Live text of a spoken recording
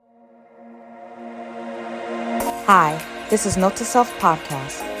Hi, this is Note to Self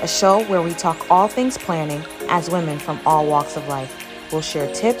Podcast, a show where we talk all things planning as women from all walks of life. We'll share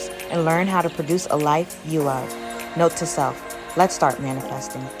tips and learn how to produce a life you love. Note to self, let's start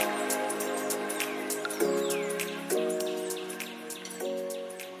manifesting.